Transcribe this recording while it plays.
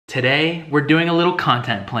Today, we're doing a little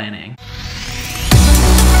content planning.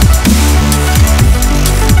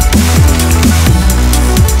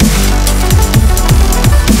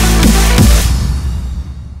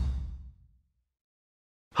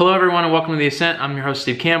 Hello everyone and welcome to The Ascent. I'm your host,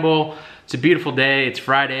 Steve Campbell. It's a beautiful day, it's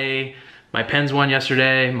Friday. My pens won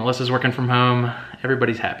yesterday, Melissa's working from home,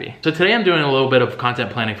 everybody's happy. So today I'm doing a little bit of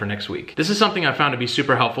content planning for next week. This is something I found to be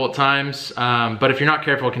super helpful at times, but if you're not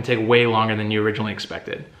careful, it can take way longer than you originally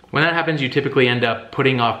expected. When that happens, you typically end up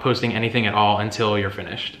putting off posting anything at all until you're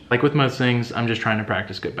finished. Like with most things, I'm just trying to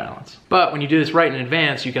practice good balance. But when you do this right in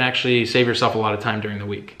advance, you can actually save yourself a lot of time during the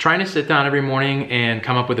week. Trying to sit down every morning and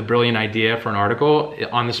come up with a brilliant idea for an article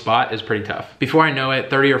on the spot is pretty tough. Before I know it,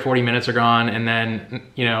 30 or 40 minutes are gone, and then,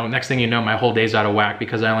 next thing you know, my whole day's out of whack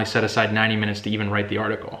because I only set aside 90 minutes to even write the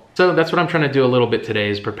article. So that's what I'm trying to do a little bit today,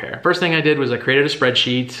 is prepare. First thing I did was I created a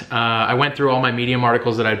spreadsheet. I went through all my Medium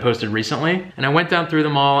articles that I'd posted recently, and I went down through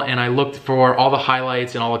them all and I looked for all the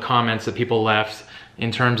highlights and all the comments that people left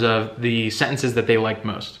in terms of the sentences that they liked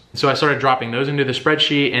most. So I started dropping those into the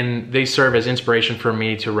spreadsheet, and they serve as inspiration for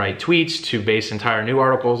me to write tweets, to base entire new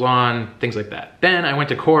articles on, things like that. Then I went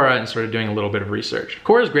to Quora and started doing a little bit of research.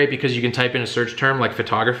 Quora is great because you can type in a search term like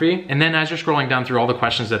photography, and then as you're scrolling down through all the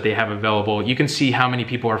questions that they have available, you can see how many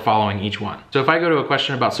people are following each one. So if I go to a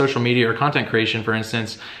question about social media or content creation, for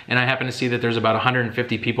instance, and I happen to see that there's about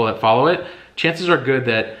 150 people that follow it, chances are good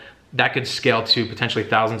that that could scale to potentially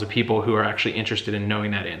thousands of people who are actually interested in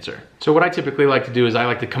knowing that answer. So what I typically like to do is I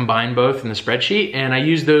like to combine both in the spreadsheet, and I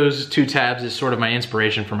use those two tabs as sort of my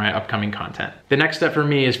inspiration for my upcoming content. The next step for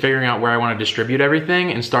me is figuring out where I want to distribute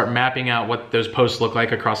everything and start mapping out what those posts look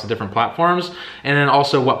like across the different platforms, and then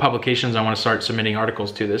also what publications I want to start submitting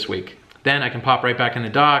articles to this week. Then I can pop right back in the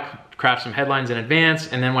doc, craft some headlines in advance,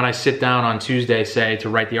 and then when I sit down on Tuesday, say, to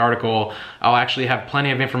write the article, I'll actually have plenty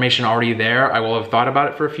of information already there. I will have thought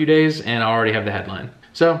about it for a few days, and I'll already have the headline.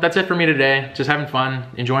 So that's it for me today. Just having fun,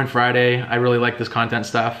 enjoying Friday. I really like this content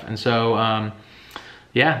stuff, and so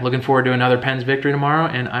yeah, looking forward to another Pens victory tomorrow,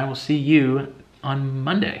 and I will see you on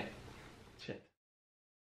Monday.